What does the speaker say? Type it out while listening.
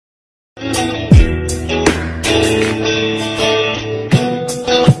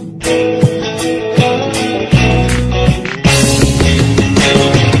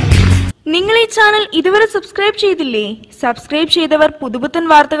Channel ഇതുവരെ subscribe ചെയ്തില്ലേ? Subscribe ചെയ്തവർ പുതുപുത്തൻ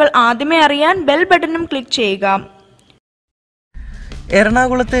വാർത്തകൾ ആദ്യമേ അറിയാൻ ബെൽ ബട്ടണും ക്ലിക്ക് ചെയ്യുക.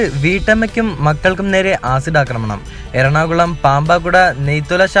 എറണാകുളത്ത് വീട്ടമ്മയ്ക്കും മക്കൾക്കും നേരെ ആസിഡ് ആക്രമണം. എറണാകുളം പാമ്പാക്കുട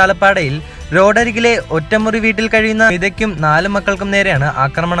നെയ്ത്തുല ശാലപ്പാടയിൽ റോഡരികിലെ ഒറ്റമുറി വീട്ടിൽ കഴിയുന്ന സ്മിതയ്ക്കും 4 മക്കൾക്കും നേരെയാണ്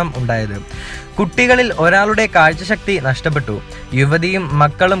ആക്രമണം ഉണ്ടായത്. കുട്ടികളിൽ ഒരാളുടെ കാഴ്ചശക്തി നഷ്ടപ്പെട്ടു. യുവതിയും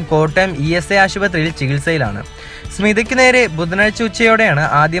മക്കളും കോട്ടയം ESA ആശുപത്രിയിൽ ചികിത്സയിലാണ്. സ്മിതയ്ക്ക് നേരെ ബുധനാഴ്ച ഉച്ചയോടെയാണ്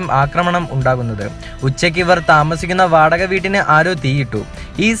ആദ്യം ആക്രമണം ഉണ്ടാകുന്നത്. ഉച്ചയ്ക്ക് ഇവർ താമസിക്കുന്ന വാടക വീട്ടിന് ആരോ തീയിട്ടു.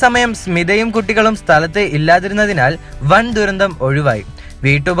 ഈ സമയം സ്മിതയും കുട്ടികളും സ്ഥലത്ത് ഇല്ലാതിരുന്നതിനാൽ വൻ ദുരന്തം ഒഴിവായി.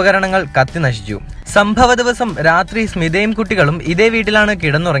 വീട്ടുപകരണങ്ങൾ കത്തി നശിച്ചു. സംഭവ ദിവസം രാത്രി സ്മിതയും കുട്ടികളും ഇതേ വീട്ടിലാണ്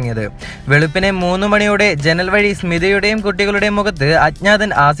കിടന്നുറങ്ങിയത്. വെളുപ്പിനെ 3 മണിയോടെ ജനൽ വഴി സ്മിതയുടെയും കുട്ടികളുടെയും മുഖത്ത്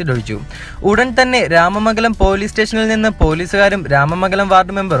അജ്ഞാതൻ ആസിഡ് ഒഴിച്ചു. ഉടൻ തന്നെ രാമമംഗലം പോലീസ് സ്റ്റേഷനിൽ നിന്ന് പോലീസുകാരും രാമമംഗലം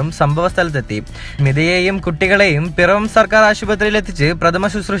വാർഡ് മെമ്പറും സംഭവ സ്ഥലത്തെത്തി. സ്മിതയെയും കുട്ടികളെയും പിറവം സർക്കാർ ആശുപത്രിയിൽ എത്തിച്ച് പ്രഥമ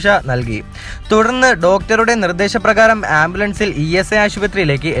ശുശ്രൂഷ നൽകി. തുടർന്ന് ഡോക്ടറുടെ നിർദ്ദേശപ്രകാരം ആംബുലൻസിൽ ESA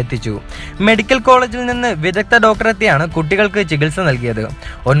ആശുപത്രിയിലേക്ക് എത്തിച്ചു. മെഡിക്കൽ കോളേജിൽ നിന്ന് വിദഗ്ധ ഡോക്ടർ എത്തിയാണ് കുട്ടികൾക്ക് ചികിത്സ നൽകിയത്.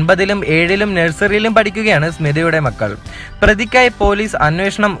 9ലും 7ലും നഴ്സറിയിലും പഠിക്കുകയാണ് സ്മിതയുടെ മക്കൾ. പ്രതിക്കായി പോലീസ്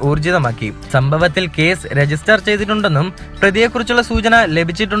അന്വേഷണം ഊർജിതമാക്കി. സംഭവത്തിൽ കേസ് രജിസ്റ്റർ ചെയ്തിട്ടുണ്ടെന്നും പ്രതിയെക്കുറിച്ചുള്ള സൂചന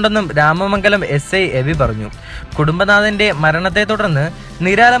ലഭിച്ചിട്ടുണ്ടെന്നും രാമമംഗലം SI എബി പറഞ്ഞു. കുടുംബനാഥന്റെ മരണത്തെ തുടർന്ന്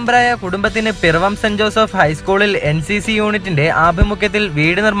നിരാലംബരായ കുടുംബത്തിന് പിറവം സെന്റ് ജോസഫ് ഹൈസ്കൂളിൽ NCC യൂണിറ്റിന്റെ ആഭിമുഖ്യത്തിൽ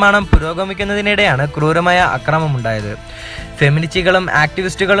വീട് നിർമ്മാണം പുരോഗമിക്കുന്നതിനിടെയാണ് ക്രൂരമായ അക്രമമുണ്ടായത്. ഫെമിനിസ്റ്റുകളും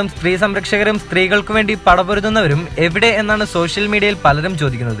ആക്ടിവിസ്റ്റുകളും സ്ത്രീ സംരക്ഷകരും സ്ത്രീകൾക്ക് വേണ്ടി പടപൊരുതുന്നവരും എവിടെ എന്നാണ് സോഷ്യൽ മീഡിയയിൽ പലരും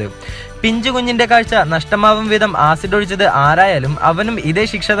ചോദിക്കുന്നത്. പിഞ്ചു കുഞ്ഞിന്റെ കാഴ്ച നഷ്ടമാവും വിധം ആസിഡ് ഒഴിച്ചത് ആരായാലും അവനും ഇതേ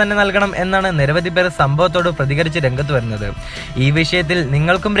ശിക്ഷ തന്നെ നൽകണം എന്നാണ് നിരവധി പേർ സംഭവത്തോട് പ്രതികരിച്ച് രംഗത്ത് വരുന്നത്. ഈ വിഷയത്തിൽ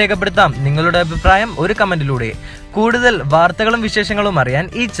നിങ്ങൾക്കും രേഖപ്പെടുത്താം നിങ്ങളുടെ അഭിപ്രായം ഒരു കമന്റിലൂടെ. കൂടുതൽ വാർത്തകളും വിശേഷങ്ങളും അറിയാൻ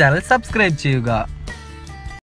ഈ ചാനൽ സബ്സ്ക്രൈബ് ചെയ്യുക.